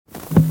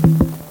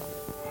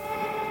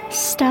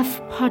Stuff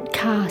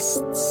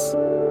Podcasts.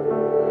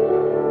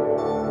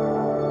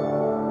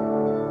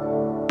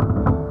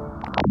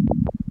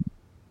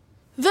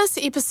 This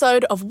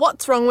episode of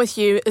What's Wrong With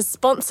You is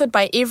sponsored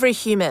by Every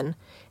Human,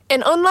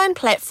 an online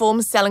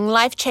platform selling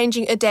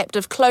life-changing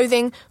adaptive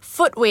clothing,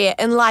 footwear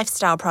and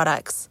lifestyle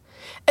products.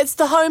 It's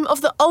the home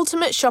of the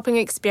ultimate shopping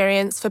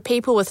experience for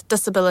people with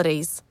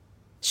disabilities.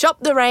 Shop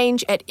the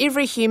range at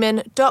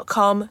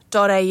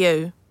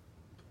everyhuman.com.au.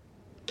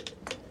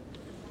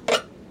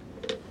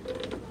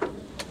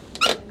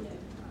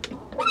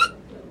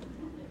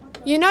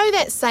 You know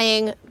that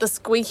saying, the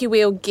squeaky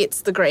wheel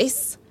gets the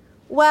grease?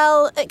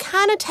 Well, it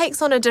kind of takes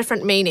on a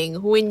different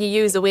meaning when you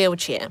use a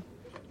wheelchair.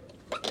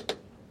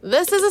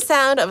 This is the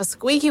sound of a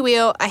squeaky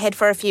wheel I had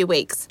for a few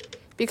weeks,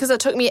 because it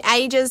took me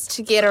ages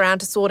to get around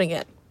to sorting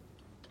it.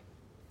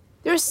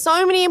 There are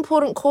so many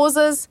important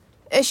causes,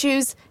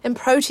 issues, and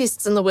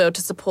protests in the world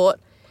to support,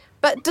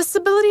 but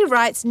disability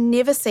rights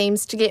never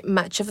seems to get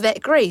much of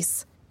that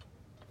grease.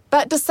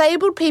 But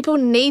disabled people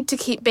need to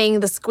keep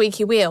being the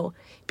squeaky wheel,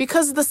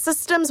 because the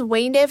systems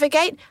we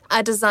navigate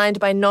are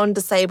designed by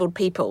non-disabled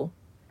people.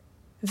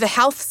 The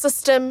health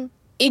system,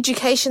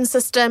 education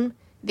system,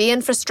 the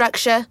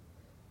infrastructure.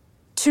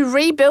 To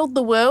rebuild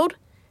the world,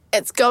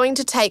 it's going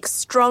to take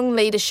strong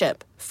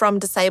leadership from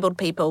disabled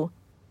people.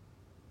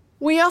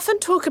 We often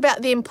talk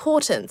about the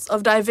importance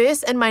of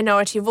diverse and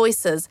minority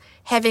voices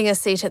having a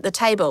seat at the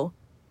table.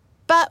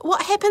 But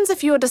what happens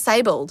if you're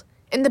disabled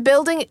and the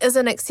building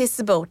isn't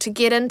accessible to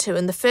get into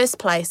in the first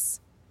place?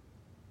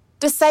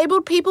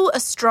 Disabled people are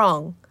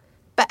strong,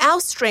 but our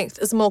strength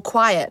is more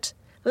quiet,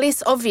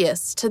 less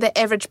obvious to the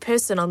average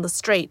person on the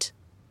street.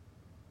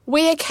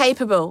 We are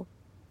capable,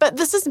 but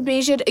this is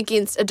measured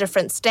against a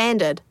different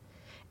standard.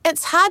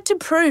 It's hard to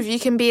prove you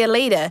can be a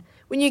leader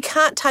when you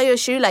can't tie your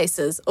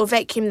shoelaces or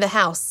vacuum the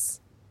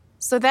house.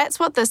 So that's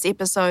what this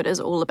episode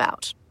is all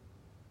about.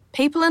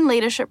 People in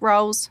leadership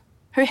roles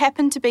who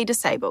happen to be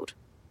disabled.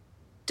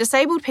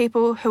 Disabled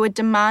people who are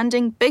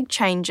demanding big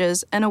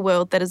changes in a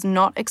world that is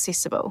not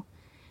accessible.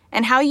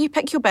 And how you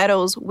pick your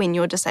battles when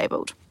you're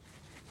disabled.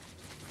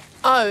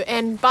 Oh,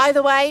 and by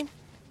the way,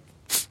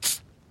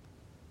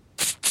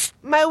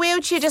 my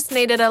wheelchair just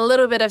needed a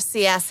little bit of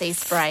CRC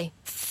spray.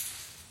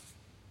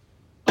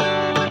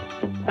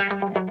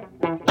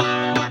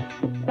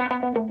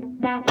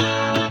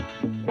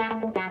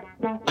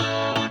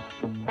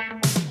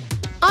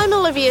 I'm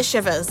Olivia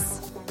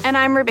Shivers. And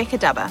I'm Rebecca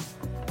Dubber.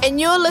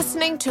 And you're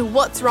listening to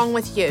What's Wrong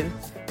With You,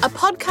 a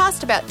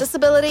podcast about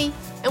disability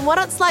and what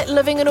it's like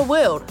living in a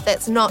world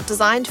that's not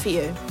designed for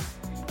you.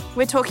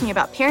 We're talking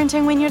about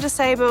parenting when you're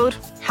disabled,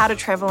 how to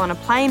travel on a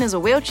plane as a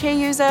wheelchair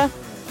user,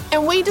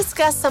 and we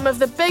discuss some of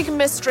the big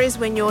mysteries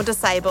when you're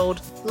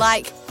disabled,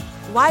 like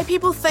why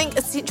people think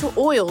essential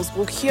oils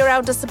will cure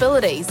our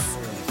disabilities.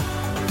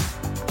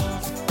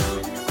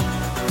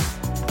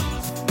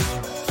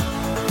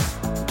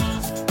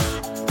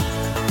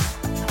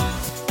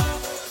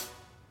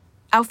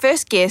 Our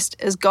first guest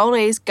is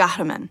Golriz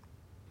Ghahraman.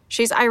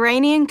 She's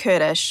Iranian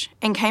Kurdish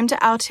and came to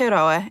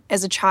Aotearoa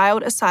as a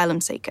child asylum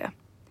seeker.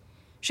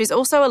 She's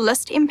also a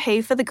list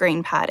MP for the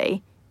Green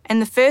Party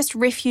and the first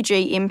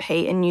refugee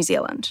MP in New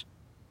Zealand.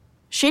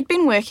 She'd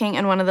been working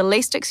in one of the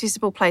least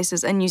accessible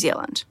places in New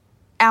Zealand,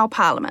 our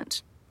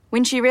Parliament,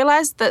 when she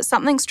realised that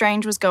something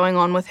strange was going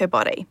on with her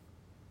body.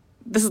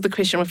 This is the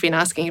question we've been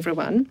asking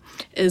everyone,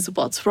 is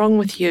what's wrong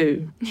with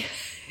you?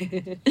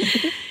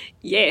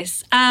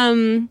 Yes.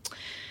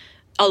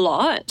 A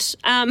lot,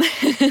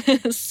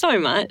 so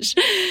much,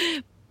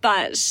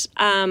 but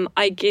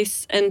I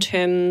guess in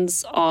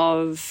terms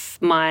of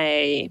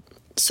my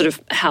sort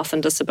of health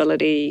and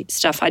disability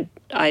stuff, I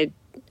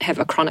have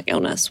a chronic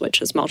illness,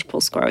 which is multiple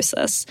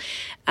sclerosis.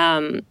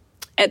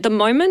 At the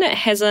moment,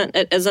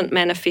 it isn't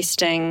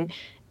manifesting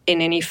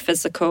in any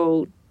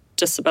physical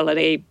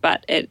disability,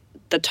 but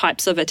the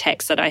types of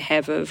attacks that I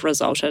have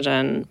resulted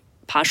in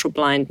partial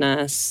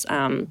blindness,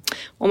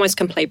 almost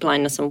complete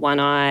blindness in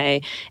one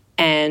eye.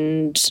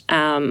 And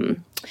I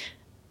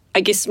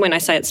guess when I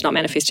say it's not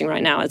manifesting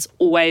right now, I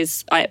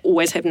always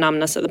have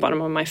numbness at the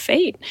bottom of my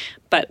feet.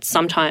 But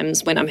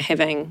sometimes when I'm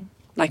having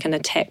like an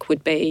attack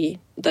would be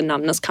the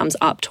numbness comes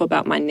up to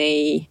about my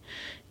knee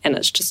and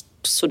it's just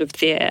sort of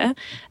there.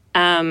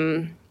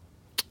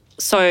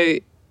 So,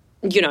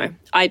 you know,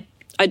 I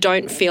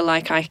don't feel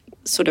like I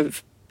sort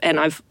of, and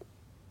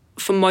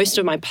for most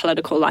of my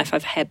political life,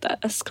 I've had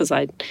this because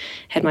I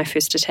had my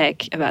first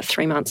attack about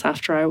 3 months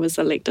after I was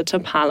elected to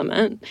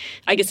Parliament.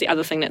 I guess the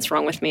other thing that's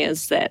wrong with me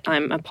is that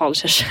I'm a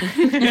politician.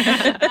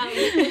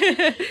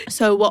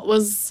 So what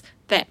was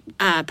that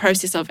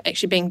process of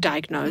actually being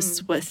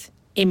diagnosed with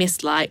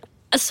MS like?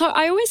 So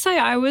I always say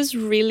I was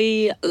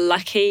really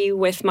lucky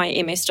with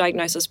my MS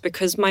diagnosis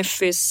because my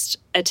first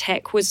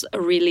attack was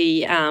a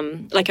really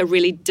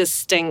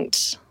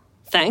distinct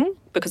thing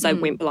because I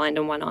went blind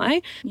in one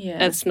eye.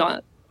 Yeah. It's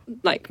not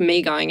like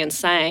me going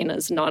insane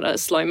is not a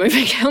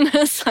slow-moving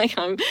illness. Like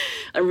I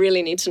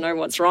really need to know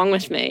what's wrong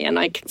with me, and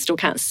I still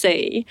can't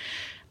see.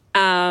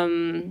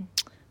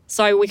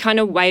 So we kind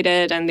of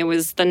waited, and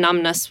the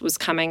numbness was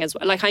coming as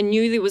well. Like, I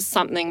knew there was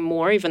something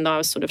more, even though I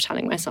was sort of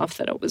telling myself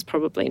that it was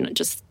probably not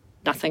just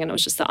nothing and it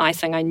was just the eye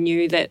thing. I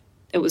knew that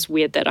it was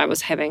weird that I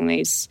was having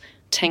these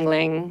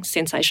tingling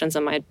sensations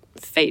in my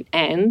feet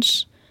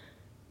and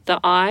the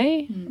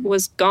eye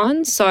was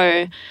gone.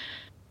 So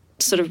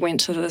sort of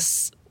went to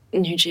this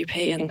new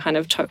GP and kind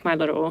of took my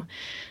little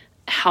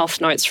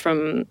health notes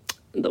from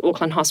the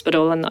Auckland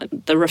hospital and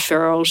the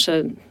referral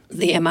to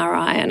the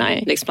MRI, and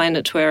I explained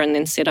it to her and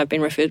then said, I've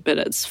been referred, but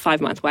it's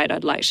 5-month wait.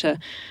 I'd like to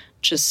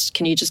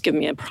can you just give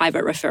me a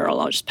private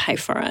referral? I'll just pay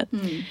for it.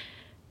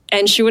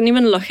 And she wouldn't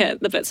even look at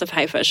the bits of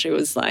paper. She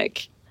was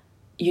like,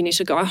 you need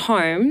to go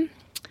home,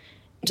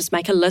 just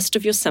make a list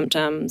of your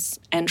symptoms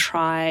and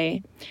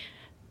try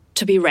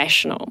to be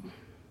rational.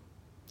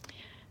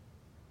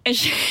 And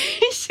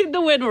she said the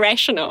word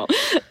rational.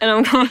 And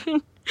I'm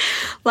going,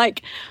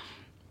 like,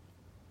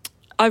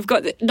 I've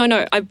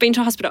been to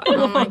a hospital.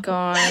 Oh, my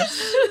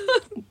gosh.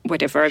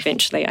 Whatever,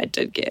 eventually I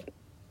did get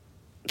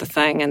the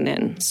thing and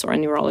then saw a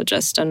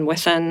neurologist. And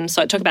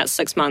so it took about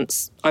 6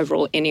 months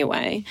overall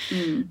anyway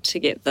to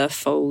get the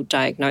full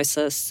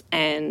diagnosis,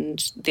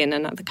 and then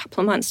another couple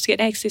of months to get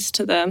access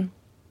to the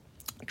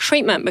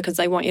treatment, because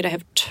they want you to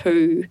have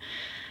 2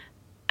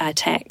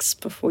 attacks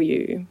before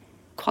you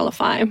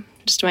qualify,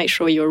 just to make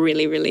sure you're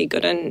really, really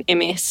good in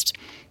MS.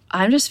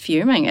 I'm just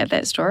fuming at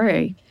that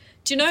story.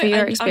 Do you know, for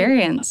your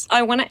experience?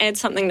 I want to add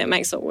something that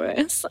makes it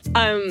worse.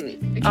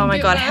 Oh my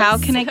God, how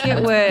can it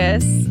get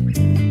worse?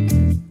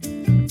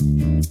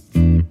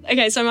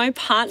 Okay, so my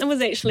partner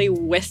was actually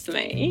with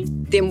me.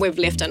 Then we've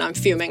left and I'm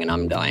fuming and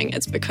I'm going,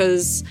 it's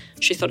because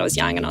she thought I was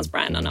young and I was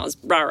brown and I was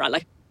rah-rah.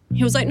 Like,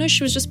 he was like, no,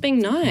 she was just being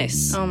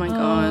nice. Oh my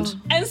God.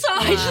 And so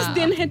I just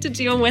then had to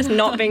deal with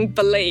not being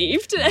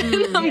believed.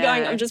 And I'm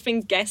going, I'm just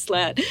being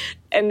gaslit.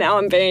 And now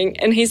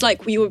and he's like,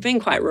 well, you were being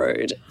quite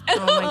rude. And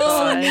Oh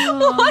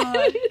my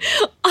God. like,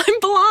 I'm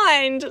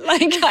blind.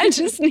 Like, I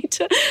just need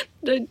to,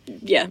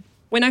 yeah.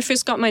 When I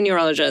first got my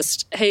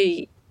neurologist,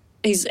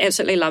 he's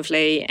absolutely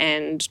lovely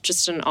and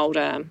just an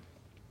older,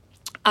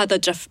 other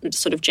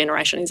sort of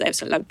generation. He's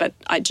absolutely lovely, but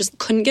I just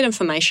couldn't get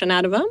information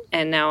out of him.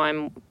 And now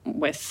I'm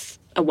with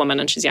a woman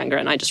and she's younger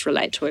and I just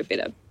relate to her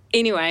better.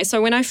 Anyway,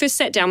 so when I first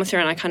sat down with her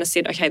and I kind of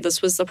said, okay,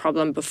 this was the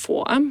problem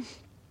before.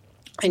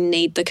 I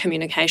need the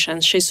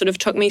communication. She sort of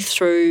took me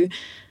through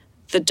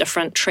the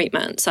different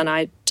treatments and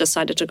I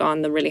decided to go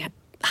on the really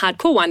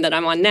hardcore one that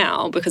I'm on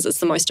now because it's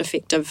the most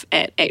effective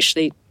at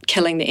actually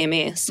killing the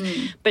MS.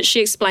 But she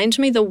explained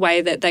to me the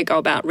way that they go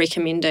about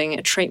recommending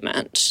a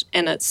treatment,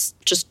 and it's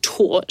just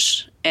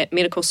taught at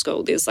medical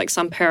school. There's like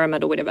some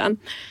pyramid or whatever,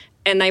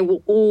 and they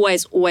will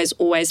always, always,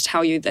 always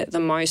tell you that the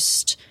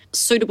most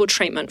suitable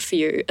treatment for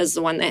you is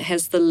the one that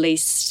has the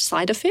least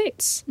side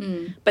effects.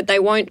 But they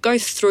won't go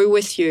through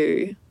with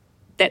you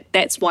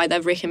that's why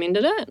they've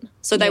recommended it.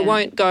 So they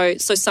won't go,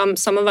 so some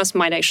of us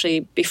might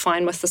actually be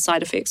fine with the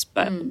side effects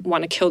but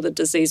want to kill the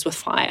disease with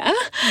fire,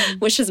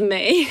 which is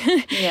me.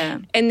 Yeah.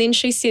 And then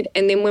she said,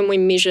 and then when we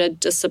measure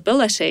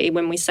disability,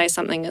 when we say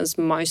something is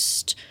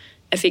most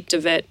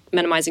effective at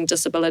minimising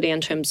disability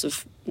in terms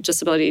of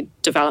disability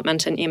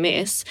development in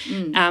MS,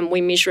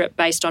 we measure it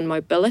based on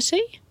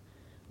mobility,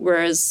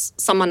 whereas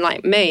someone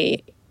like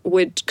me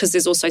would, because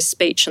there's also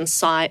speech and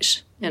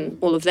sight and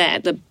all of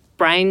that, the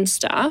brain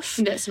stuff.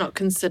 That's not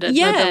considered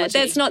mobility.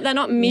 mobility. They're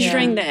not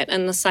measuring that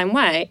in the same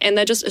way, and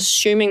they're just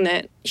assuming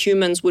that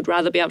humans would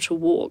rather be able to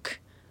walk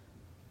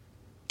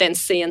than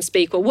see and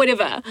speak or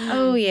whatever.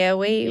 Oh yeah,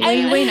 we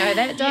know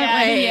that, don't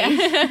we?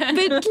 Yeah.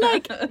 But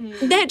like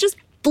that just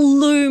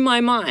blew my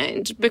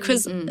mind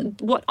because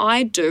what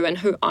I do and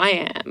who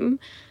I am,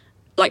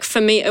 like for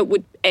me it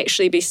would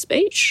actually be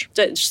speech.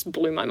 That just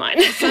blew my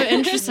mind. So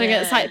interesting.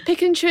 It's like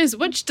pick and choose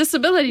which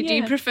disability do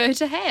you prefer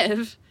to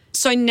have.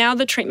 So now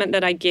the treatment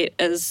that I get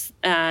is,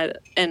 and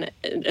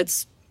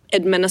it's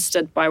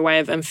administered by way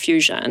of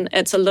infusion.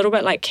 It's a little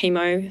bit like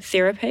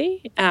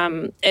chemotherapy.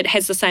 It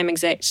has the same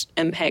exact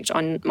impact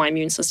on my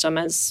immune system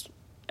as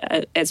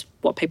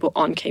what people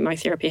on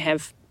chemotherapy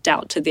have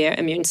dealt to their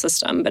immune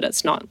system, but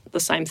it's not the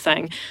same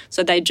thing.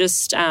 So they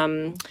just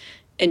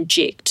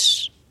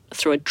inject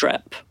through a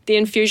drip. The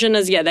infusion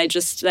is,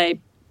 they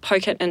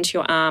poke it into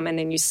your arm and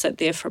then you sit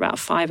there for about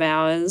 5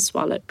 hours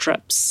while it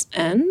drips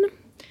in.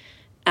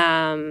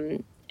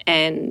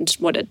 And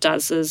what it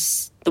does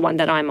is, the one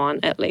that I'm on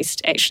at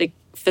least, actually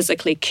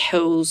physically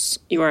kills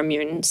your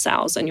immune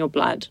cells in your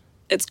blood.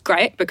 It's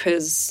great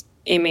because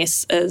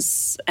MS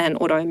is an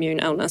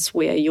autoimmune illness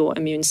where your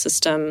immune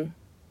system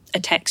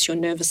attacks your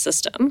nervous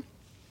system.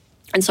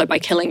 And so by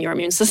killing your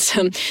immune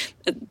system,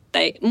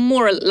 they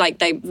much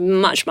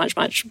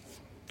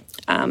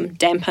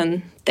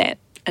dampen that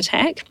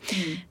attack.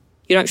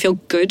 You don't feel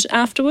good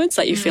afterwards.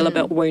 Like you feel a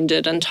bit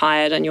wounded and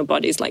tired and your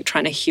body's like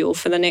trying to heal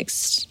for the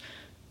next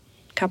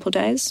couple of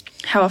days.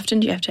 How often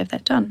do you have to have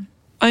that done?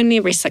 Only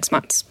every 6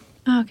 months.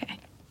 Oh, okay.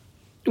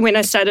 When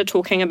I started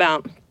talking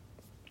about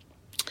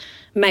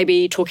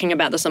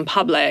this in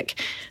public,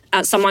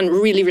 someone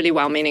really, really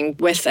well-meaning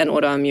with an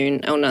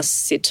autoimmune illness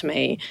said to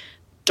me,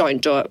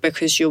 don't do it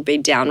because you'll be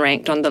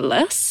downranked on the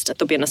list.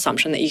 There'll be an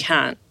assumption that you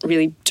can't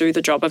really do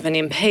the job of an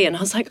MP. And I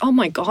was like, oh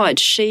my God,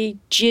 she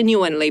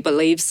genuinely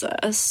believes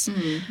this.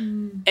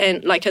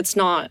 And like, it's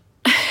not,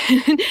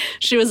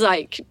 she was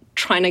like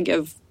trying to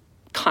give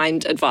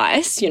kind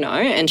advice,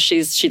 and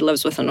she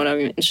lives with an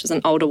autoimmune, and she's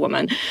an older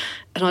woman.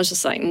 And I was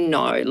just like,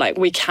 no, like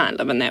we can't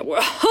live in that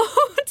world.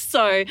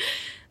 So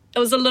it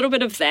was a little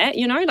bit of that,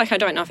 like I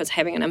don't know if it's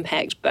having an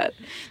impact, but...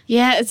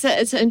 Yeah,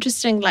 it's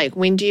interesting, like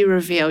when do you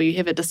reveal you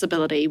have a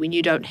disability when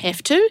you don't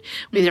have to,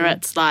 whether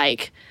it's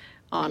like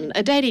on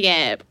a dating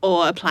app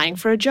or applying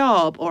for a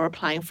job or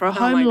applying for a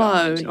home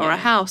loan or a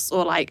house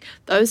or like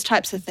those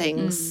types of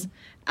things.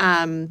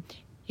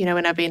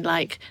 When I've been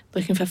like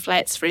looking for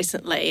flats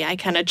recently, I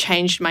kind of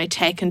changed my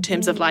tack in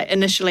terms of like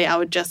initially I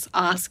would just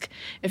ask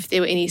if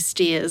there were any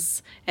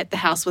stairs at the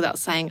house without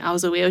saying I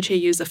was a wheelchair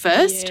user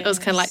first. Yes. It was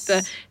kind of like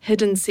the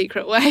hidden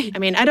secret way. I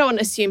mean, I don't want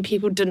to assume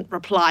people didn't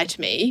reply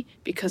to me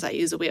because I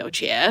use a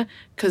wheelchair,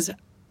 because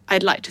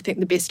I'd like to think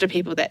the best of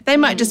people that they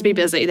might just be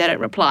busy, they don't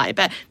reply.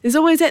 But there's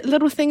always that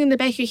little thing in the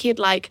back of your head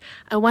like,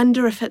 I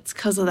wonder if it's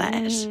because of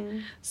that.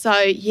 So,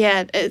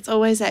 yeah, it's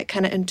always that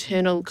kind of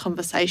internal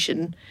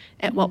conversation.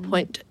 At what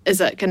point is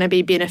it going to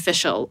be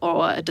beneficial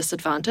or a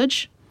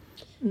disadvantage?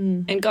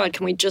 And God,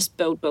 can we just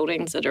build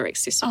buildings that are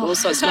accessible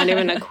so it's not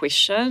even a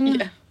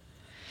question?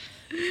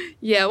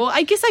 Yeah, well,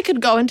 I guess I could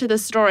go into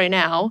this story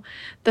now.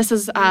 This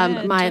is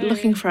my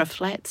looking for a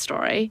flat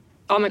story.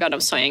 Oh my God,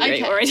 I'm so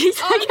angry already.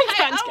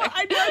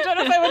 I don't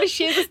know if I want to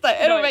share this though.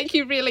 It'll make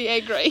you really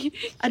angry.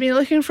 I've been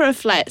looking for a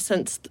flat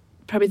since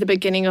probably the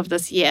beginning of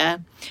this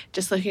year,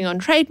 just looking on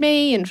Trade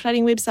Me and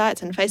flatting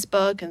websites and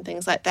Facebook and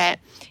things like that.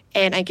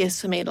 And I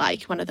guess for me,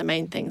 like one of the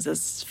main things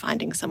is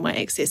finding somewhere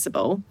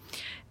accessible.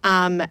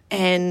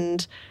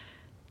 And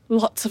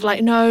lots of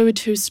like, no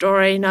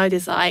 2-story, no,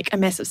 there's like a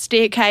massive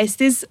staircase.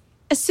 There's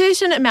a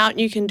certain amount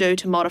you can do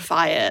to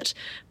modify it,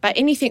 but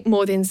anything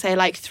more than say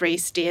like 3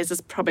 stairs is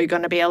probably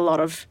going to be a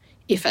lot of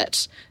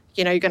effort.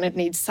 You're going to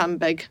need some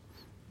big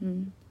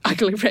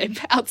ugly ramp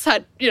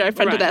outside,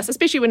 front of the house,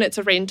 especially when it's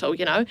a rental,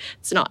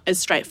 it's not as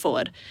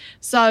straightforward.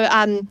 So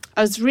I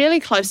was really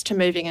close to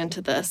moving into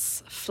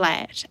this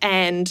flat,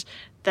 and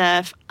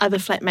the other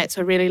flatmates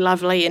were really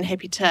lovely and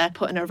happy to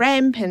put in a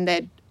ramp, and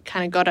they'd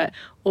kind of got it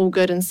all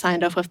good and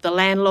signed off with the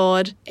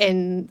landlord,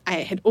 and I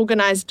had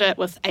organised it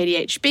with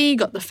ADHB,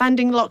 got the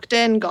funding locked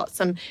in, got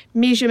some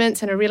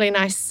measurements and a really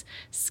nice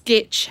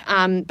sketch,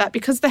 but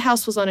because the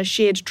house was on a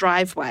shared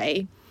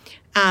driveway,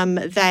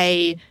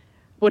 they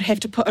would have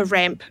to put a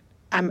ramp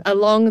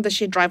along the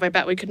shared driveway,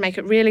 but we could make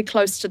it really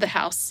close to the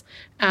house.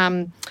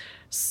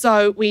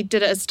 So we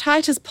did it as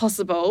tight as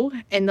possible,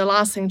 and the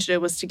last thing to do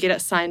was to get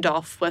it signed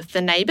off with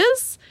the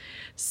neighbours.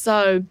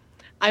 So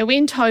I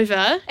went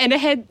over and I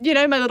had,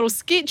 my little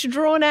sketch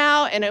drawn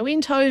out, and I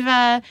went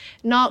over,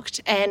 knocked,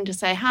 and to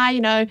say, hi,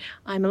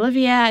 I'm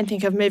Olivia, I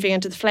think I'm moving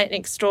into the flat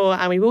next door,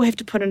 and we will have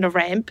to put in a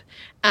ramp,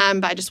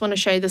 but I just want to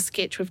show you the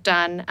sketch we've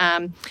done,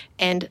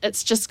 and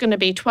it's just going to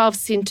be 12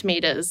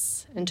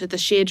 centimetres into the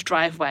shared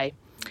driveway.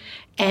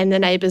 And the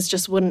neighbours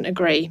just wouldn't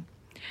agree.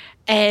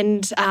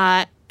 And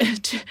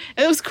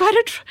it was quite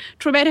a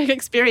traumatic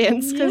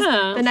experience, because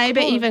the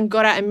neighbour even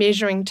got out a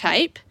measuring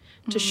tape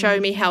to show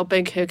me how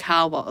big her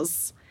car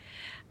was.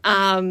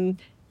 And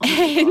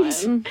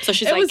so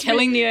she's like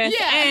killing the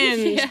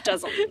earth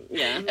doesn't.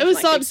 Yeah, it was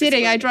so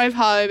upsetting. I drove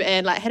home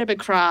and like had a big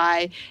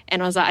cry,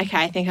 and I was like,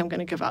 okay, I think I'm going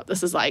to give up.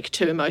 This is like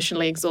too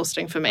emotionally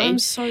exhausting for me. I'm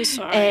so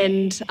sorry.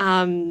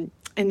 And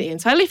in the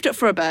end, so I left it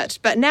for a bit.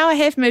 But now I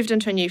have moved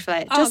into a new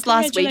flat just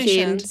last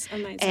weekend.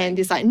 Amazing. And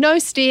there's like no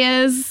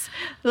stairs,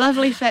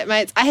 lovely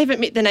flatmates. I haven't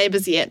met the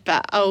neighbours yet,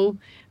 but I'll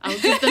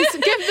give them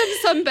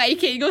some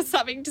baking or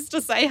something just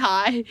to say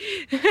hi.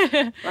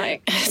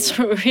 Like, it's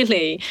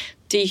really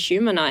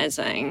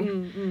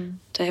dehumanising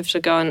to have to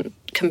go and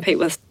compete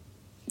with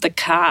the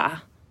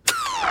car.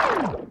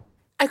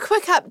 A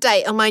quick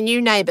update on my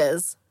new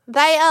neighbours.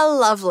 They are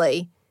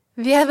lovely.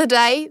 The other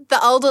day,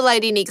 the older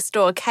lady next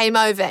door came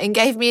over and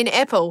gave me an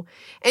apple,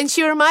 and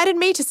she reminded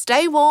me to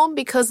stay warm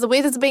because the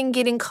weather's been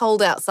getting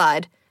cold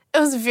outside. It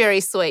was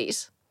very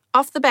sweet.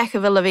 Off the back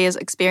of Olivia's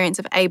experience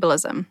of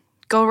ableism,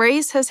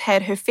 Golriz has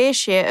had her fair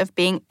share of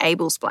being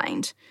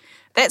able-splained.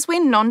 That's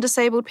when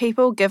non-disabled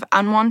people give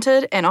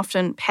unwanted and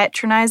often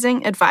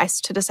patronising advice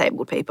to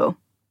disabled people.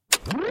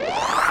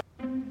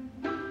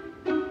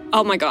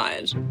 Oh my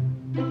God.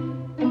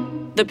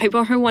 The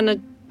people who want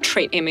to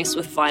treat MS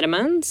with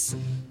vitamins,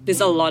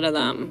 there's a lot of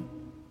them.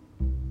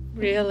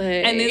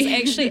 Really? And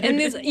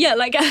there's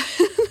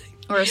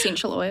or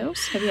essential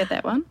oils. Have you had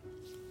that one?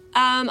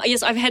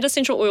 Yes, I've had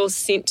essential oils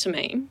sent to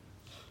me.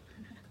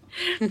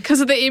 Because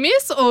of the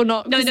MS or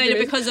not? No,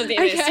 because of the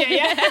MS. Okay.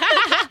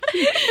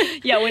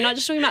 Yeah, we're not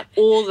just talking about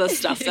all the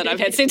stuff that I've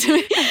had sent to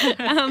me.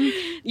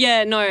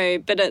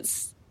 But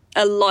it's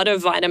a lot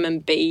of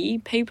vitamin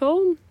B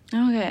people.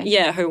 Okay.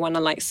 Yeah, who want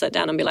to like sit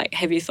down and be like,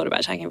 have you thought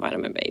about taking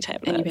vitamin B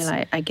tablets? And you'd be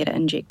like, I get it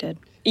injected.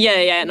 Yeah,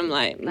 and I'm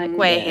like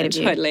way ahead of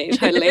you. Totally.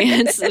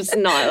 It's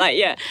not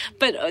like,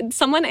 But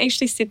someone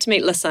actually said to me,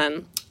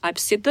 listen, I've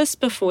said this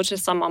before to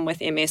someone with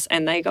MS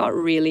and they got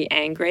really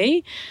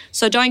angry.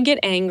 So don't get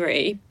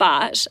angry,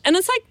 and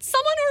it's like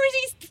someone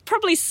already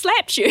probably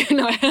slapped you,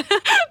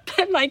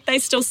 but like they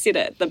still said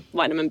it, the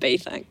vitamin B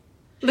thing.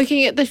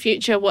 Looking at the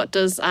future, what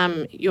does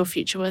your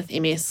future with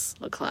MS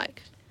look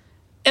like?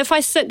 If I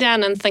sit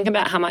down and think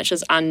about how much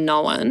is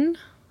unknown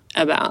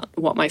about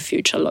what my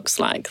future looks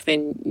like,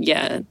 then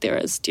yeah, there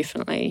is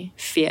definitely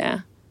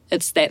fear.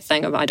 It's that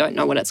thing of I don't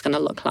know what it's going to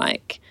look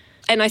like.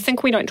 And I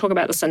think we don't talk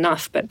about this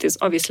enough, but there's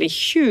obviously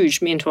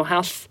huge mental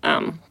health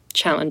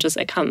challenges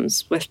that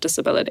comes with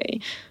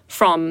disability,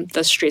 from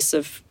the stress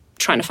of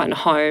trying to find a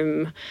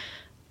home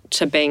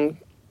to being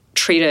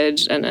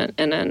treated in a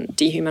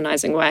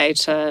dehumanising way,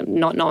 to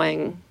not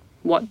knowing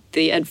what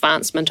the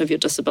advancement of your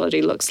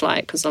disability looks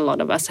like, because a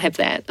lot of us have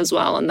that as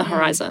well on the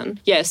horizon.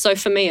 Yeah, so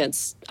for me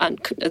it's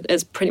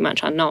pretty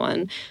much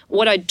unknown.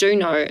 What I do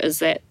know is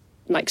that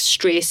like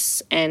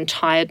stress and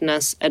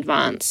tiredness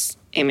advance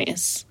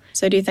MS.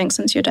 So do you think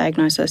since your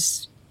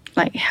diagnosis,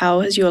 like how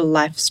has your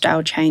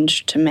lifestyle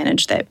changed to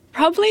manage that?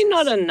 Probably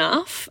not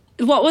enough.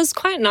 What was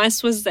quite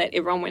nice was that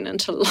everyone went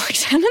into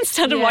lockdown and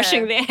started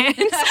washing their hands.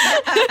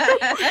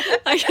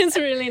 Like, it's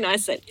really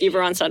nice that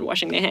everyone started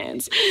washing their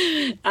hands,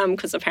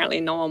 because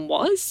apparently no one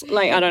was.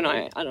 Like, I don't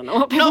know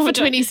what people Not for were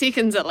doing. 20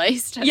 seconds at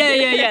least.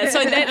 Yeah.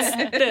 So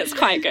that's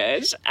quite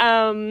good.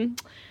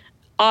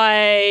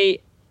 I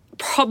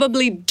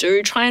probably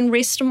do try and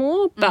rest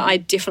more, but I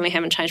definitely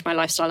haven't changed my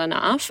lifestyle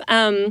enough.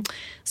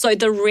 So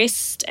the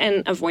rest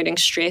and avoiding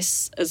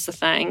stress is the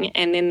thing.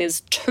 And then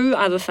there's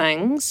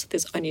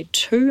only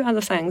two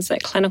other things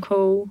that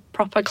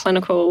proper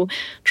clinical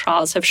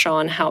trials have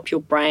shown help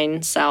your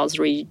brain cells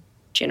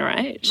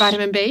regenerate.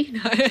 Vitamin B?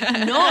 No.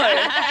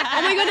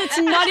 Oh my God, it's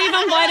not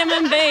even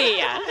vitamin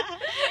B.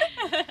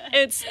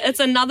 It's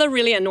another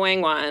really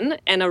annoying one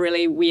and a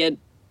really weird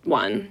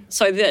one.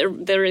 So the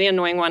really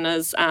annoying one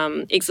is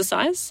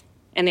exercise,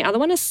 and the other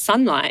one is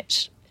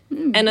sunlight.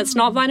 And it's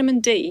not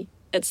vitamin D,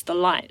 it's the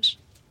light.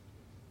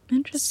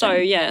 Interesting. So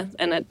yeah,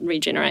 and it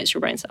regenerates your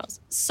brain cells.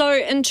 So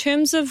in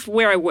terms of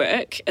where I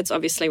work, it's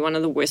obviously one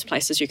of the worst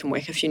places you can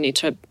work if you need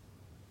to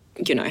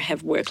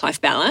have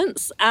work-life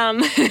balance.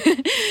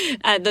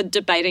 The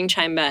debating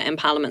chamber and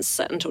Parliament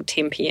sit until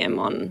 10 p.m.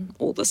 on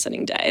all the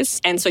sitting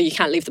days, and so you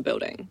can't leave the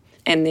building.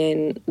 And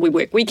then we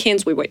work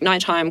weekends, we work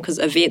nighttime because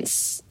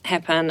events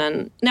happen.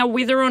 And now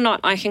whether or not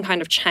I can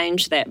kind of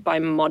change that by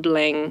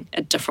modelling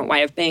a different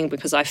way of being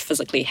because I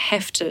physically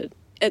have to,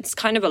 it's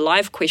kind of a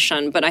live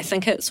question, but I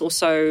think it's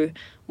also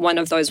one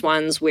of those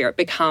ones where it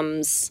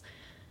becomes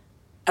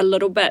a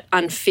little bit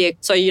unfair.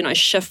 So,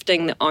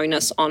 shifting the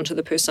onus onto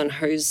the person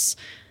who's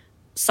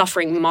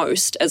suffering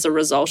most as a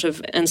result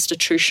of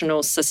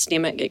institutional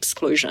systemic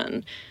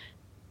exclusion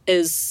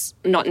is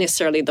not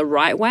necessarily the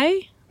right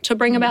way to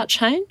bring about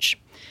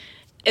change.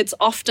 It's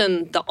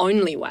often the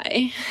only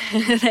way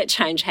that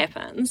change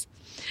happens.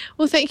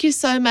 Well, thank you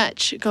so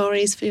much,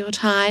 Golriz, for your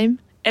time.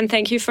 And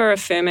thank you for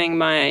affirming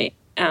my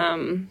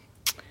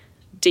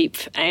deep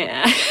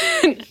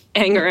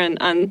anger and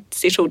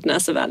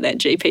unsettledness about that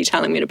GP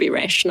telling me to be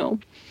rational.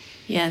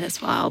 Yeah,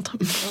 that's wild.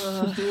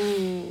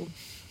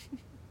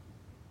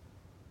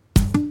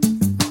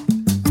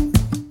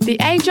 The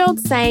age-old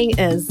saying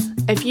is,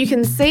 if you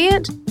can see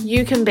it,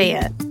 you can be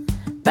it.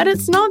 But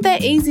it's not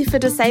that easy for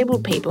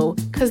disabled people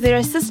because there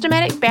are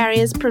systematic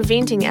barriers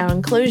preventing our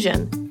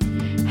inclusion.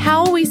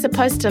 How are we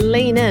supposed to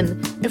lean in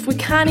if we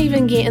can't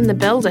even get in the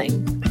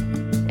building?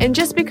 And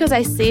just because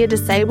I see a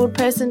disabled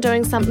person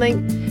doing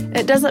something,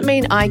 it doesn't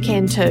mean I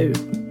can too.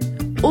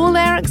 All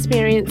our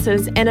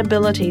experiences and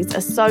abilities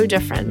are so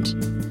different.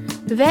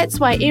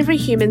 That's why every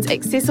human's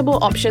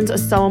accessible options are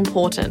so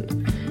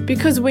important.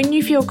 Because when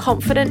you feel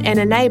confident and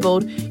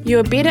enabled, you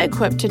are better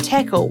equipped to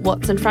tackle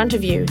what's in front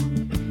of you.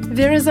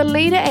 There is a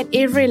leader at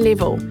every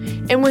level,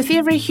 and with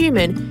every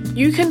human,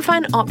 you can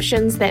find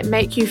options that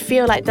make you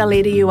feel like the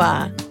leader you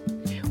are.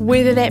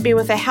 Whether that be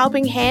with a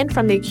helping hand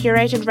from their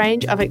curated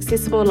range of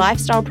accessible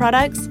lifestyle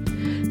products,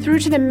 through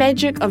to the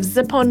magic of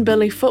zip-on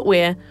Billy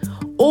footwear,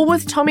 or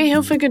with Tommy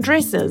Hilfiger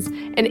dresses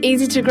and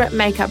easy-to-grip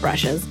makeup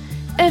brushes,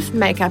 if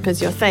makeup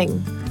is your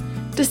thing.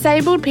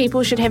 Disabled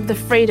people should have the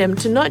freedom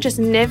to not just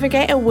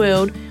navigate a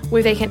world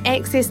where they can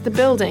access the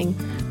building,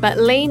 but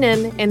lean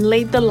in and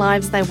lead the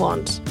lives they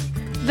want.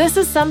 This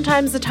is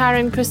sometimes a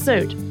tiring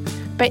pursuit,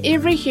 but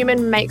every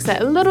human makes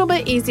it a little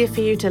bit easier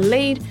for you to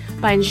lead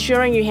by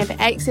ensuring you have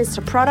access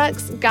to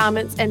products,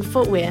 garments, and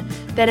footwear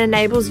that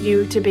enables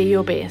you to be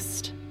your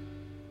best.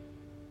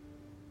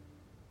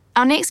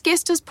 Our next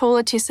guest is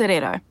Paula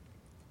Tesoriero.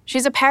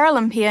 She's a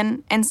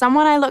Paralympian and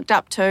someone I looked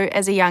up to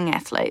as a young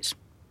athlete.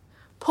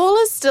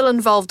 Paula's still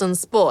involved in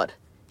sport.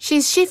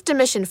 She's chef de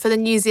mission for the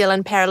New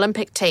Zealand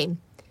Paralympic team.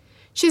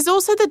 She's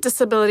also the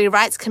Disability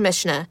Rights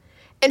Commissioner,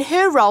 and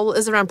her role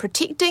is around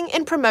protecting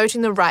and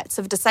promoting the rights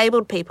of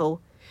disabled people.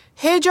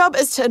 Her job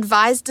is to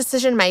advise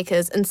decision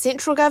makers in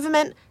central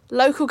government,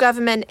 local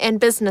government and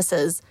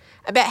businesses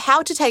about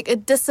how to take a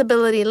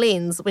disability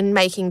lens when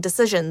making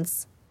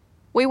decisions.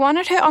 We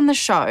wanted her on the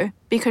show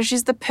because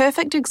she's the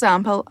perfect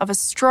example of a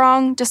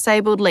strong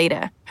disabled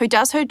leader who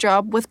does her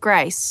job with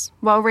grace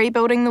while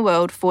rebuilding the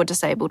world for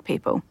disabled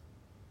people.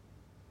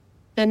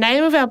 The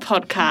name of our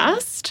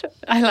podcast,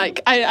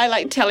 I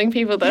like telling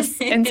people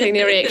this and seeing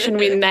their reaction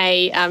when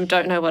they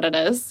don't know what it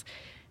is.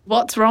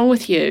 What's wrong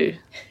with you?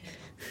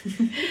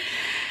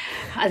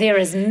 There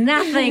is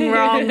nothing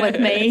wrong with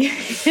me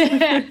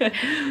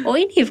or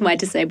any of my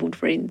disabled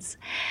friends.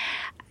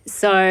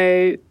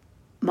 So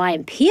my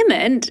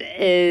impairment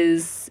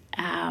is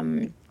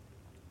I'm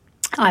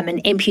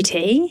an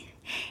amputee,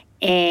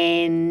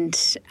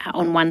 and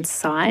on one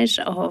side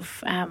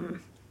of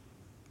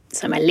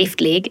so my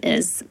left leg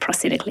is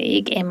prosthetic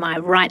leg, and my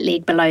right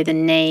leg below the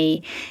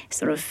knee,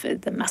 sort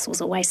of the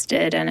muscles are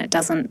wasted and it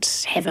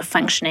doesn't have a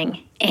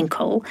functioning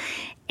ankle.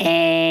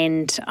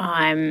 And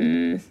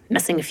I'm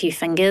missing a few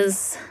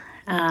fingers.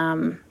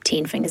 10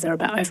 fingers are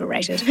about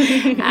overrated.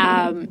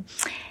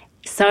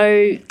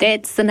 So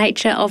that's the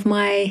nature of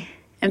my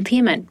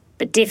impairment,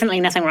 but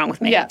definitely nothing wrong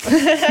with me. Yeah.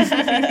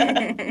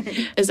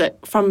 Is it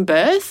from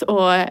birth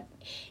or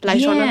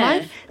later on in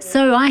life?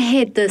 So I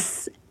had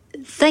this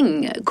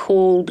thing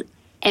called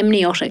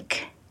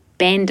amniotic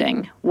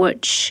banding,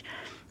 which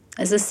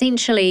is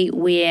essentially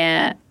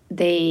where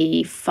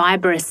the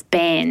fibrous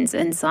bands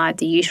inside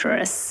the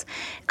uterus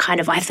kind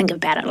of, I think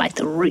about it like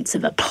the roots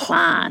of a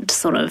plant,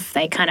 sort of,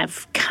 they kind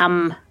of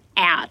come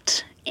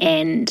out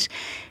and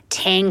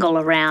tangle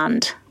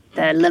around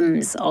the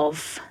limbs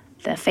of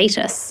the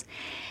fetus.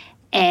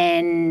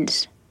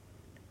 And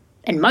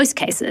in most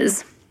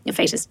cases, the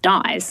fetus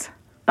dies,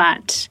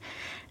 but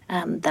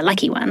the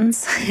lucky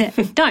ones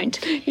don't.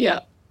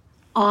 Yeah.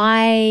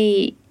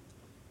 I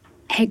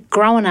had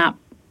grown up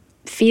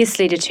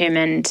fiercely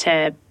determined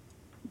to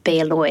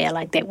be a lawyer,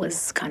 like that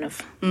was kind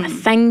of a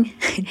thing.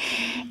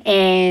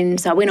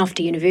 And so I went off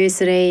to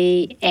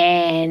university,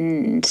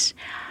 and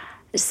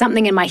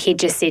something in my head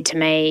just said to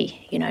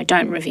me, you know,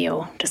 don't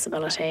reveal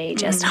disability,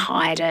 just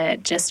hide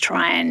it, just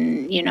try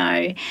and, you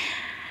know,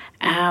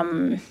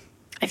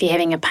 if you're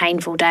having a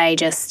painful day,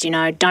 just, you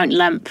know, don't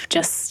limp,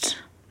 just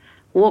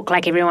walk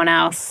like everyone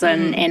else.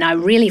 And I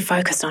really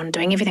focused on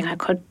doing everything I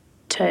could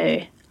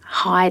to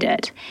hide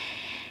it.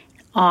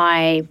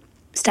 I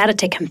started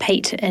to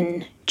compete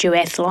in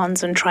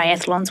duathlons and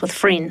triathlons with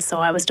friends. So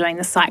I was doing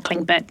the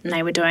cycling bit and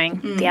they were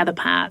doing the other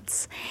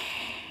parts.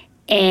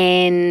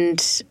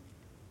 And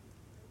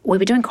we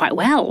were doing quite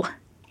well.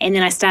 And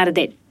then I started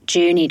that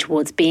journey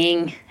towards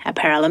being a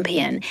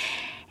Paralympian.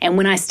 And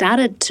when I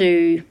started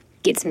to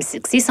get some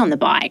success on the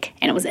bike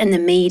and it was in the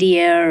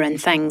media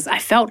and things, I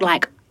felt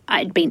like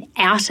I'd been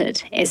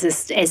outed as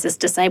this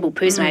disabled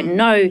person. I had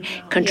no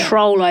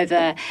control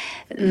over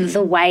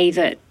the way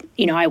that,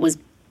 you know, I was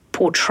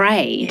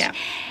portrayed. Yeah.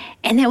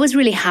 And that was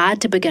really hard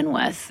to begin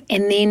with.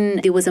 And then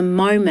there was a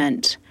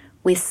moment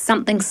where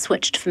something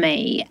switched for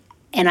me.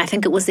 And I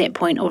think it was that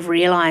point of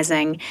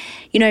realising,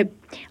 you know,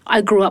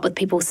 I grew up with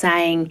people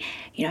saying,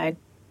 you know,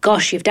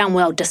 gosh, you've done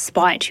well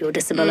despite your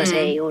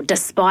disability or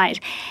despite.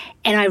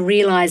 And I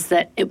realised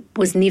that it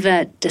was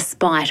never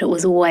despite. It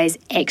was always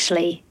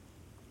actually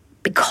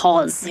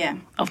because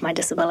of my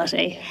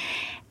disability.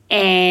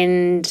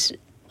 And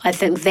I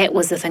think that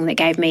was the thing that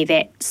gave me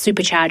that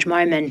supercharged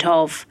moment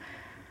of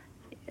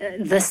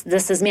this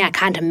is me. I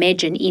can't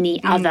imagine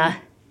any other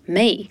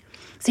me.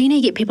 So, you know,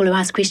 you get people who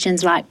ask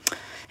questions like,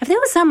 if there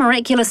was some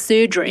miraculous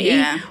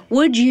surgery,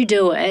 would you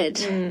do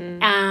it?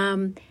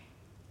 And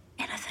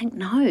I think,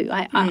 no,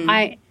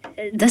 I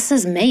this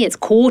is me. It's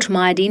core to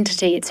my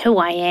identity. It's who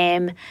I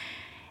am,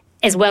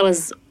 as well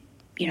as,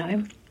 you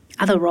know,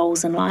 other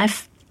roles in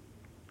life.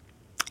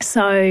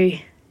 So,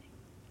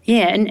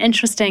 yeah, an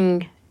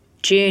interesting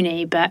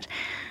journey, but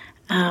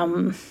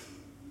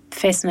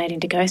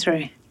fascinating to go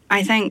through.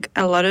 I think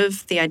a lot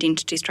of the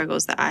identity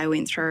struggles that I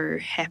went through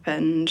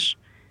happened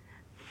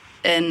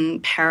in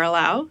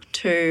parallel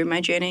to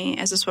my journey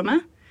as a swimmer.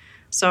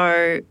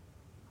 So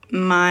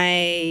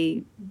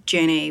my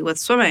journey with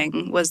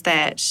swimming was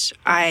that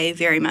I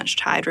very much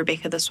tied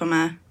Rebecca the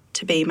swimmer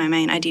to be my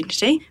main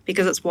identity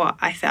because it's what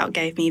I felt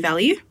gave me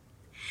value.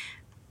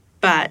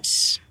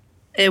 But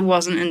it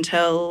wasn't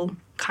until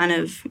kind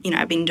of, you know,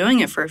 I've been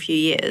doing it for a few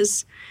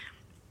years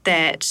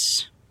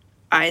that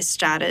I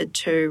started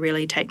to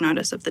really take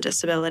notice of the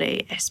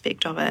disability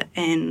aspect of it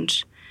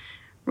and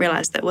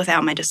realised that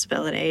without my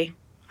disability,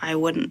 I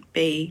wouldn't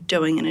be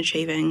doing and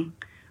achieving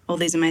all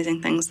these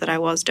amazing things that I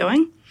was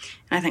doing.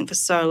 And I think for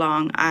so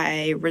long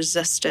I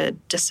resisted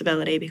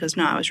disability because,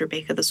 no, I was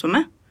Rebecca the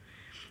swimmer.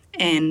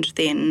 And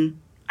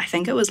then I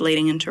think it was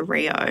leading into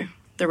Rio,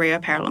 the Rio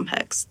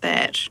Paralympics,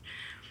 that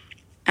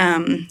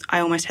I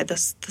almost had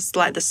this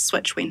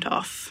switch went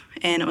off.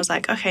 And it was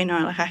like, okay,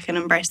 no, like I can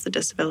embrace the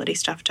disability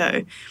stuff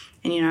too.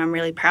 And, you know, I'm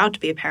really proud to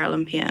be a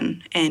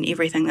Paralympian and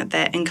everything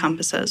that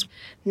encompasses.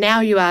 Now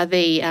you are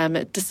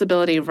the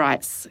Disability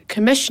Rights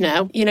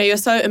Commissioner. You know, you're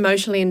so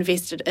emotionally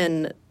invested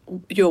in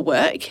your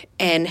work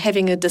and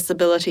having a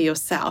disability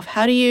yourself.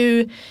 How do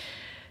you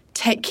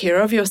take care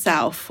of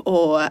yourself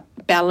or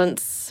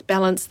balance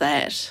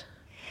that?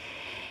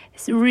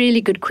 It's a really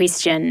good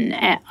question.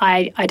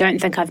 I don't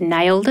think I've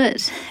nailed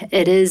it.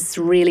 It is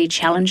really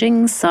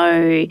challenging.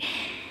 So,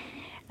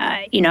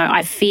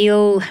 I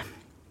feel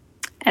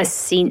a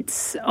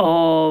sense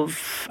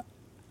of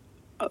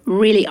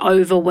really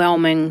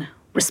overwhelming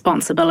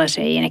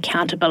responsibility and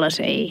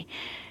accountability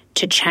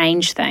to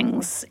change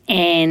things.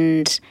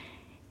 And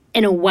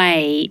in a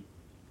way,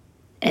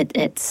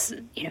 it's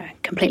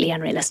completely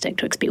unrealistic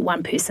to expect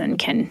one person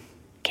can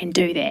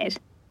do that.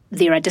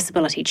 There are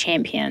disability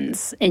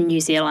champions in New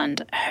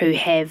Zealand who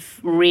have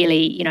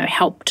really,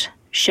 helped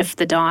shift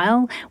the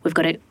dial. We've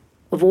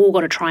all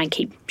got to try and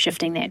keep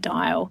shifting that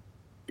dial.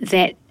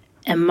 That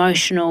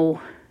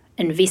emotional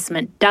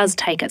investment does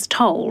take its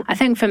toll. I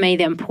think for me,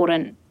 the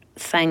important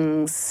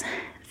things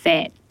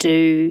that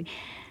do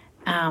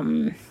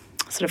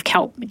sort of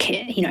help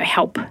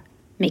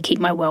me keep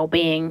my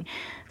well-being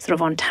sort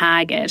of on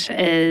target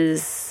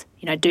is,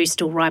 do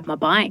still ride my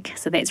bike.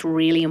 So that's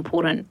really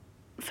important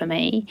for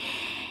me.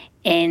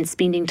 And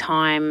spending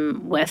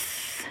time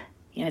with,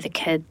 the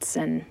kids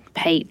and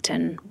Pete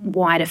and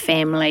wider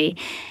family.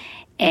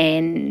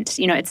 And,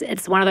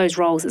 it's one of those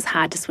roles that's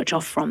hard to switch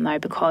off from, though,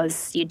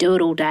 because you do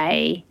it all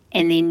day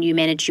and then you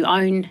manage your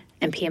own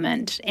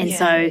impairment. And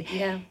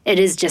it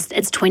is just,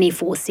 it's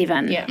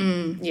 24/7. Yeah.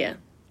 Yeah.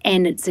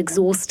 And it's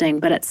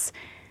exhausting, but it's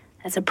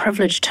a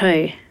privilege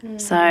too.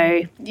 So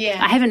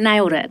I haven't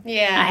nailed it.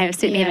 Yeah. I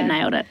certainly haven't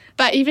nailed it.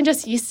 But even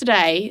just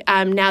yesterday,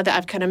 now that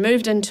I've kind of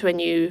moved into a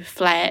new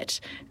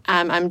flat,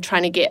 I'm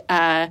trying to get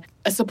a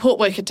support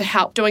worker to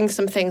help doing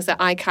some things that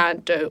I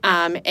can't do.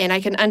 And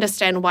I can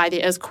understand why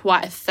there is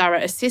quite a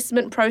thorough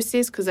assessment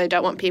process, because I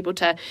don't want people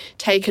to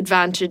take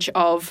advantage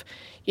of,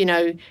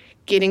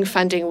 getting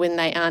funding when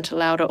they aren't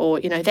allowed it, or,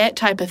 that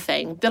type of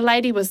thing. The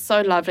lady was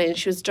so lovely and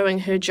she was doing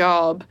her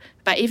job,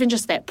 but even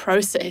just that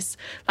process,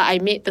 I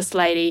met this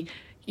lady,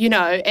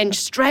 and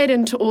straight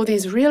into all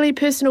these really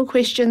personal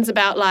questions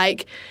about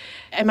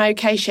am I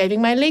okay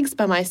shaving my legs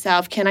by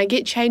myself? Can I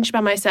get changed by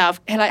myself?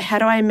 And how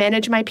do I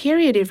manage my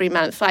period every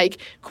month?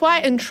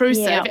 Quite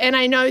intrusive. Yeah. And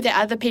I know that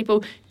other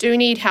people do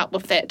need help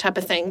with that type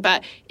of thing,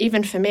 but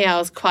even for me, I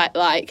was quite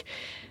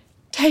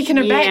taken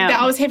aback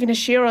that I was having to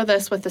share all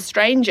this with a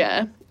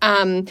stranger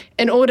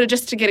in order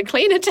just to get a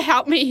cleaner to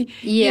help me,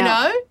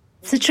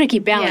 It's a tricky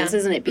balance,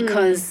 isn't it?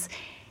 Because,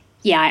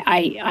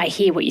 I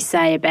hear what you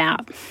say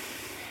about,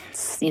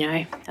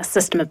 a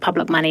system of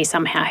public money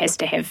somehow has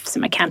to have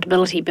some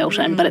accountability built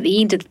in. But at the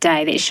end of the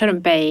day, it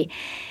shouldn't be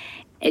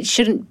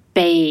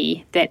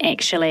that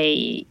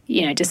actually,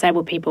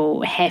 disabled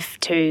people have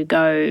to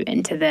go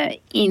into the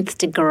nth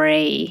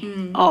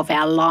degree of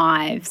our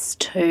lives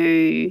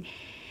to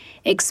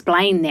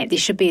explain that. There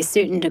should be a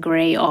certain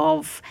degree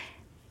of,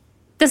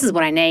 this is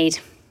what I need,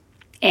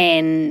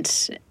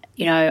 and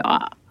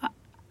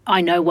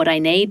I know what I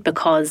need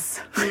because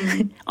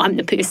I'm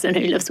the person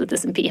who lives with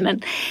this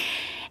impairment.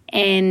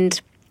 And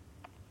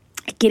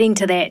getting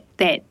to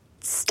that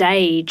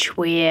stage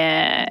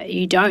where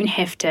you don't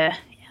have to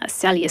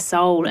sell your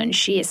soul and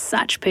share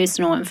such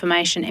personal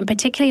information, and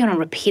particularly on a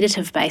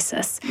repetitive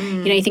basis.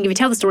 You think if you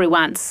tell the story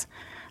once,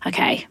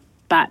 okay,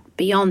 but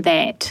beyond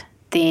that,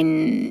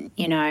 then,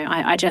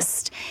 I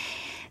just,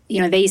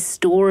 these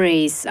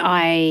stories,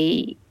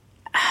 I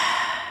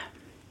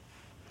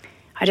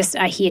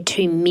hear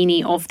too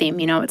many of them.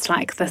 It's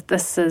like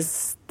this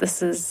is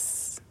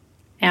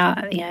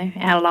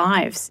our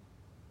lives.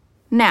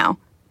 Now,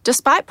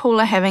 despite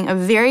Paula having a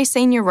very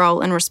senior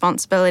role and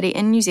responsibility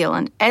in New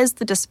Zealand as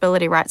the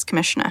Disability Rights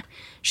Commissioner,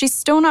 she's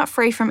still not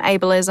free from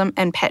ableism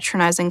and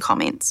patronising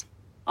comments.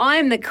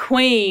 I'm the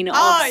queen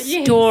of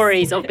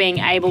stories of being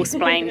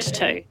able-splained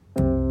to.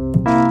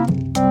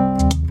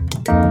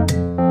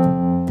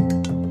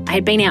 I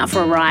had been out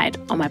for a ride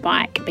on my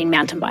bike, been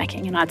mountain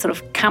biking, and I'd sort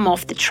of come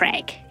off the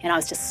track and I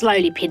was just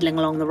slowly pedalling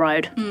along the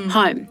road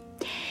home.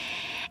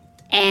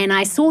 And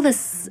I saw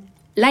this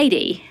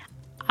lady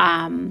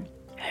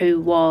who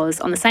was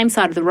on the same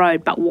side of the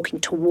road but walking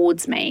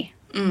towards me.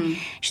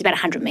 She's about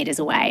 100 metres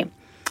away.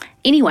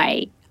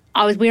 Anyway,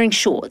 I was wearing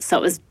shorts, so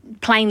it was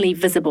plainly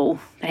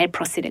visible that I had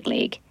prosthetic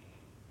leg.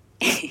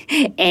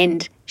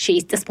 And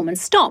this woman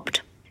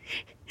stopped.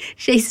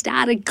 She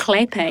started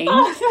clapping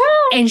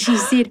and she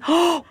said,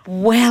 "Oh,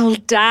 well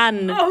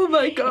done." Oh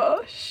my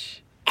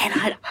gosh.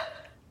 And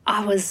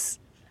I was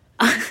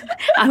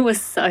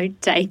so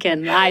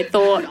taken. I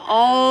thought,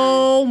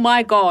 oh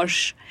my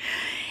gosh.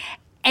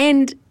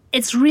 And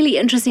it's really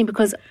interesting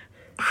because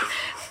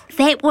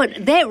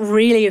that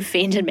really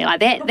offended me.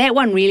 That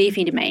one really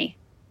offended me.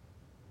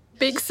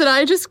 Becs and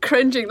I just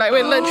cringing.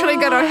 We're literally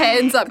got our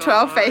hands up to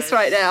our face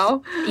right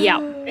now. Yeah,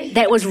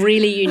 that was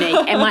really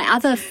unique. And my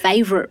other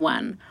favourite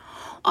one,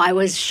 I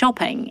was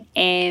shopping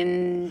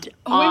and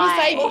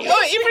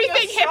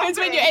everything happens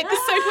when you're at the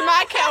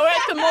supermarket or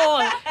at the mall.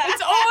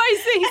 It's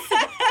always these.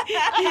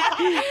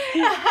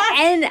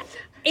 And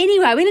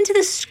anyway, I went into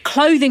this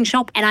clothing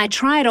shop and I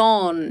tried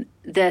on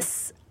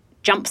this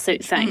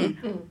jumpsuit thing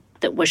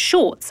that was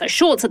shorts. So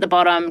shorts at the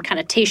bottom, kind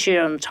of T-shirt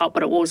on the top,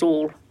 but it was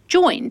all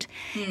joined.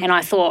 And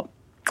I thought,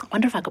 I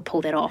wonder if I could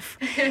pull that off.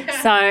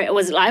 So it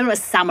was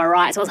summer,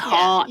 right? So it was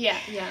hot. Yeah.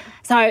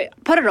 So I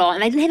put it on,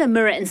 and they didn't have a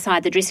mirror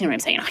inside the dressing room,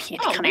 so you have to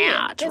come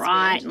out, that's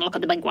right, weird. and look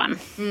at the big one.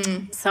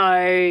 So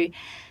I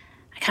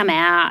come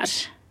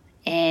out,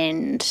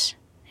 and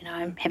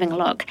I'm having a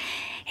look,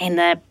 and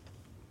the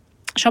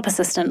shop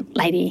assistant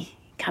lady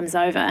comes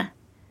over,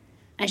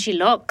 and she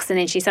looks, and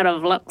then she sort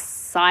of looks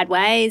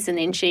sideways, and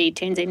then she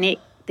turns her neck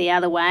the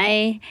other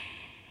way,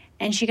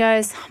 and she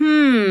goes,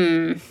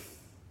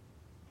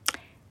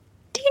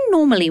 do you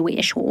normally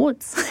wear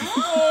shorts?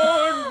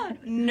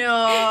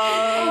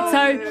 No.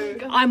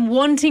 So I'm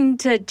wanting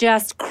to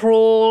just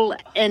crawl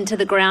into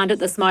the ground at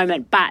this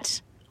moment,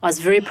 but I was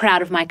very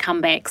proud of my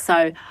comeback.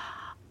 So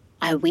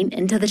I went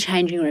into the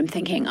changing room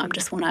thinking, I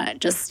just want to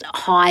just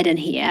hide in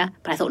here.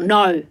 But I thought,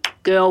 no,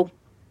 girl,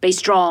 be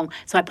strong.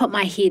 So I put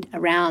my head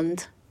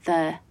around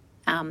the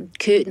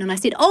curtain and I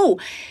said, oh,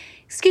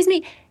 excuse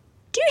me,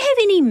 do you have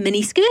any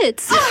mini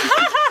skirts?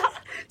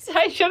 So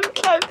I shouldn't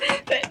clap.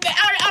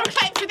 I'll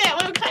clap for that.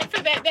 We'll clap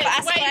for that.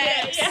 That's way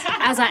better. Yeah.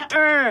 I was like,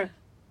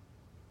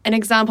 An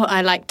example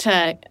I like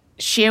to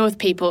share with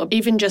people,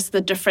 even just the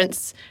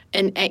difference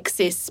in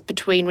access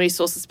between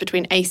resources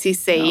between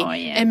ACC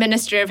and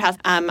Ministry of Health.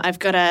 I've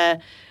got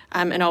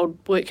an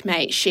old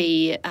workmate.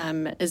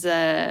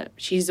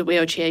 She's a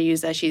wheelchair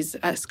user. She's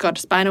got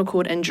a spinal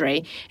cord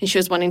injury, and she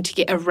was wanting to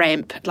get a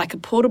ramp, like a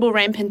portable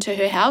ramp, into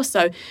her house.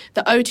 So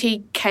the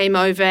OT came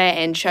over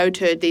and showed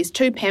her these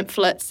 2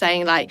 pamphlets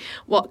saying, like,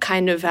 what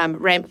kind of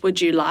ramp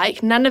would you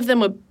like? None of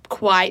them were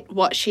quite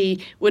what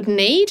she would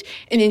need.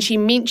 And then she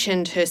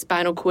mentioned her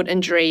spinal cord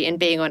injury and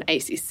being on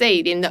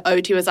ACC. Then the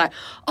OT was like,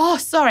 oh,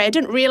 sorry, I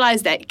didn't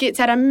realise that. Gets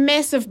out a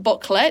massive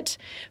booklet,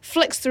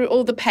 flicks through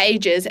all the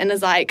pages and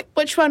is like,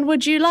 which one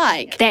would you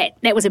like?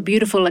 That was a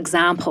beautiful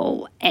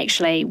example,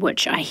 actually,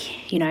 which I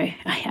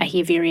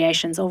hear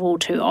variations of all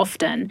too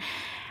often.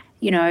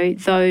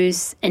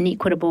 Those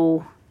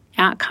inequitable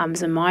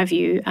outcomes, in my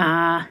view,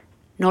 are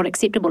not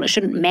acceptable. It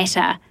shouldn't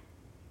matter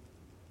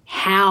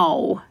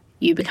how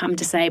you become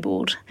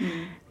disabled.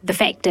 The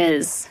fact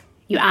is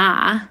you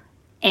are,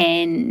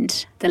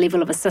 and the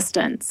level of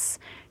assistance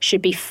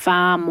should be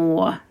far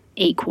more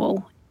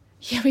equal.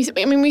 Yeah,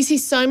 we see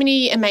so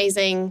many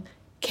amazing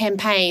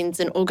campaigns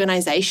and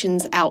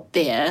organisations out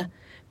there,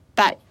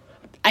 but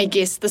I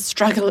guess the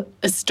struggle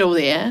is still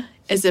there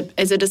as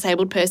a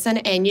disabled person.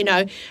 And,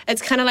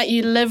 it's kind of like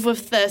you live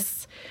with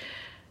this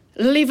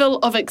level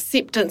of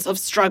acceptance of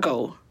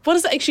struggle. What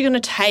is it actually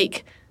going to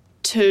take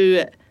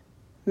to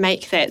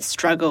make that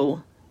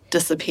struggle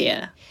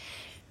disappear?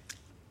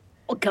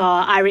 Oh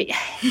God,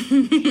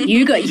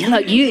 you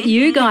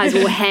guys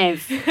will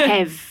have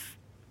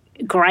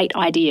great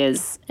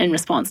ideas in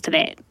response to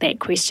that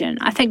question.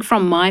 I think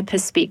from my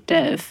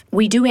perspective,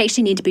 we do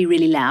actually need to be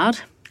really loud.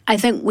 I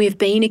think we've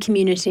been a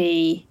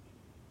community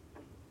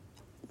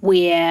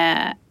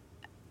where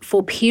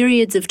for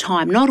periods of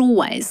time, not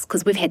always,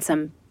 because we've had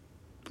some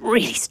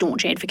really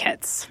staunch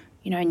advocates,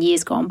 in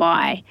years gone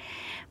by,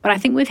 but I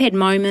think we've had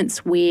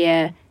moments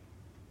where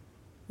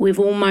we've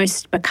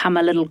almost become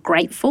a little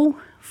grateful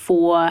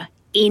for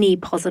any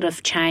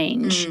positive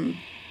change.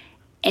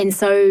 And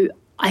so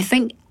I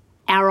think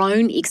our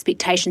own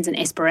expectations and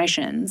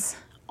aspirations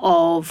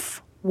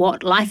of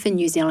what life in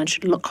New Zealand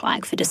should look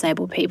like for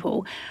disabled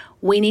people,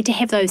 we need to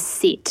have those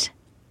set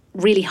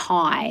really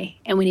high,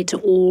 and we need to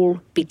all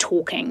be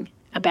talking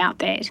about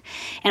that.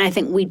 And I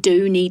think we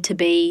do need to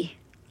be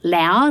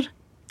loud.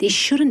 There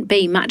shouldn't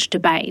be much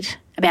debate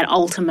about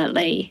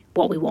ultimately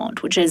what we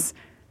want, which is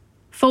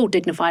full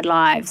dignified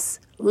lives,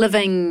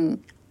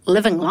 living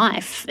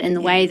life in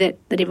the way that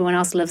everyone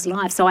else lives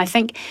life. So I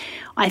think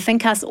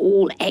us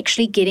all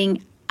actually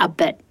getting a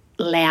bit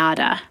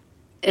louder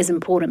is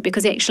important,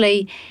 because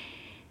actually,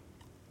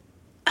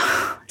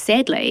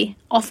 sadly,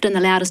 often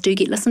the loudest do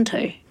get listened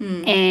to.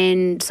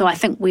 And so I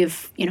think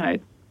we've,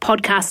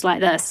 podcasts like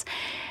this,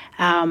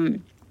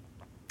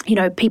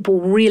 people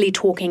really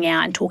talking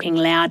out and talking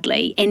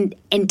loudly and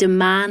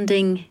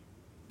demanding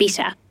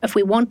better. If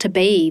we want to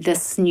be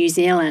this New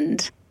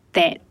Zealand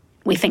that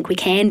we think we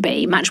can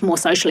be, much more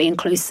socially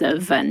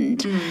inclusive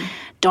and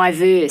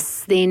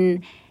diverse,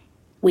 then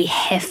we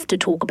have to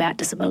talk about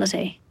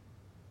disability.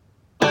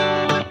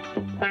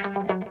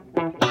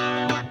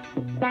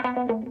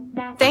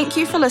 Thank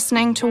you for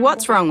listening to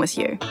What's Wrong With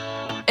You.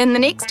 In the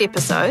next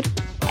episode...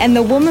 And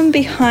the woman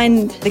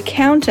behind the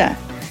counter,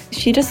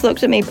 she just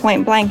looked at me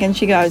point blank and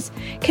she goes,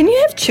 "Can you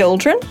have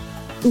children?"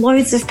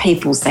 Loads of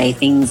people say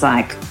things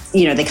like,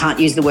 they can't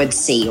use the word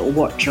see or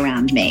watch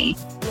around me.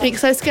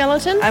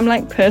 Exoskeleton?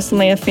 I'm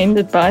personally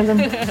offended by them.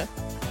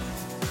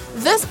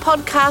 This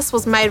podcast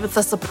was made with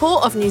the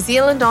support of New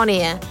Zealand On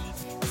Air.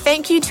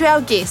 Thank you to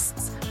our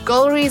guests,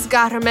 Golriz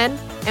Ghahraman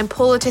and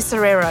Paula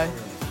Tesoriero,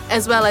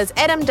 as well as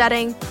Adam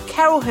Dudding,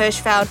 Carol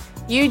Hirschfeld,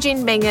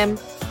 Eugene Bingham,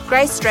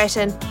 Grace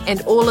Stratton,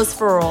 and All Is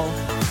For All.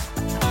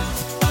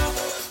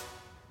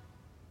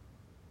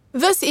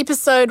 This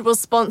episode was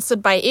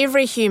sponsored by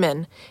Every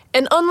Human,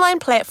 an online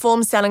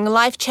platform selling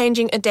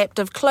life-changing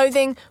adaptive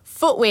clothing,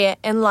 footwear,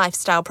 and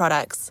lifestyle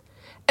products.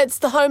 It's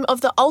the home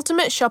of the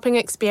ultimate shopping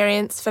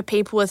experience for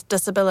people with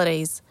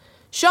disabilities.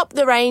 Shop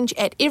the range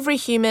at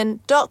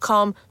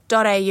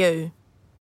everyhuman.com.au.